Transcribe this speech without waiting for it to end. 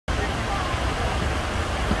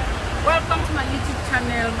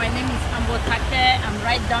channel. My name is Ambo Take. I'm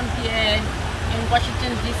right down here in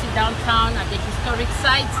Washington DC downtown at the historic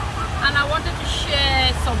site, and I wanted to share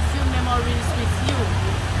some few memories with you.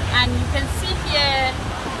 And you can see here,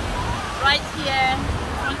 right here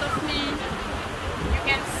in front of me, you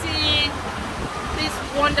can see these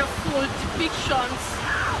wonderful depictions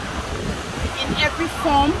in every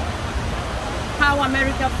form, how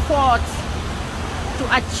America fought to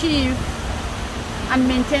achieve and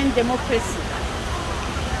maintain democracy.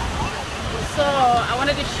 So I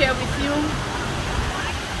wanted to share with you.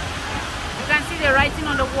 You can see the writing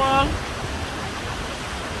on the wall.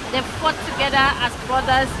 They fought together as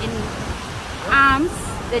brothers in arms.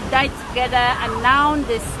 They died together, and now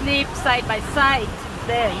they sleep side by side.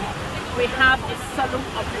 Then we have a solemn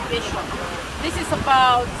obligation. This is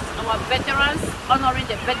about our veterans,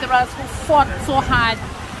 honoring the veterans who fought so hard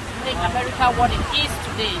to make America what it is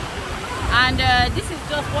today. And this is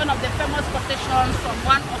just one of the famous quotations from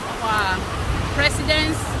one of our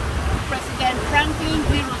presidents, President Franklin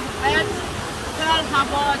D. Roosevelt, Pearl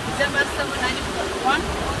Harbor, December 7, 1941,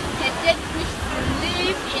 a date which will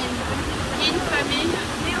live in infamy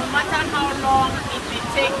no matter how long it may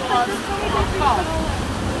take us to overcome.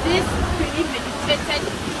 This premeditated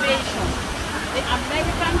invasion, the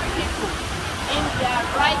American people, in their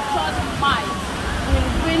righteous might, will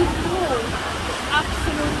win through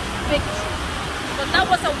absolute victory. So that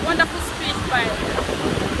was a wonderful speech by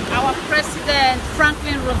our President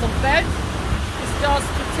Franklin Roosevelt. It's just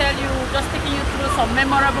to tell you, just taking you through some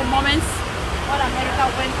memorable moments, what America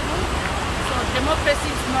went through. So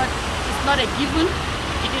democracy is not a given,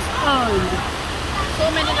 it is earned. So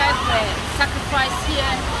many lives were sacrificed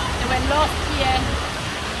here, they were lost here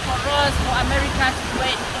for us, for America to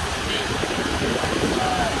win today. So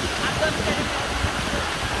I'm going to tell you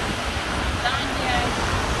down here,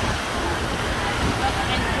 just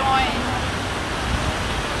enjoying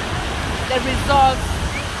the results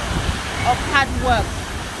of hard work.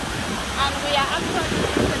 And we are actually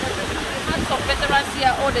celebrating. We had some veterans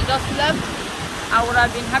here, oh, they just left. I would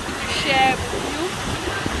have been happy to share with you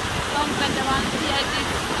some veterans here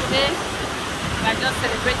today. We are just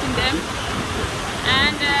celebrating them.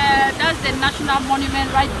 And that's the National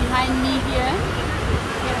Monument right behind me here.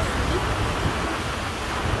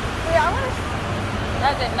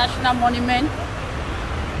 That's the National Monument.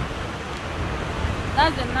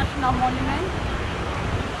 That's the National Monument.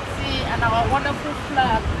 See, and our wonderful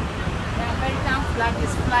flag, the American flag,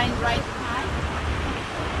 is flying right high.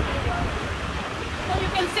 So you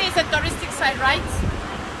can see it's a touristic site, right?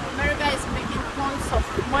 America is making tons of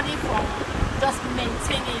money from just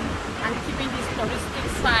maintaining and keeping these touristic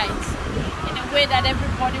sites in a way that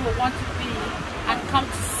everybody will want to be and come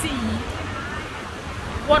to see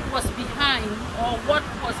what was behind, or what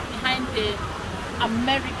was behind the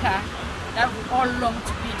America that we all long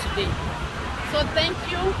to be today. So thank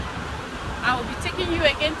you. I will be taking you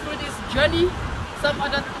again through this journey some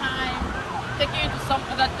other time, taking you to some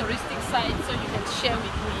other touristic sites so you can share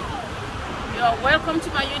with me. You are welcome to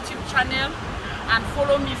my YouTube channel and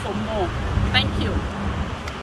follow me for more. Thank you.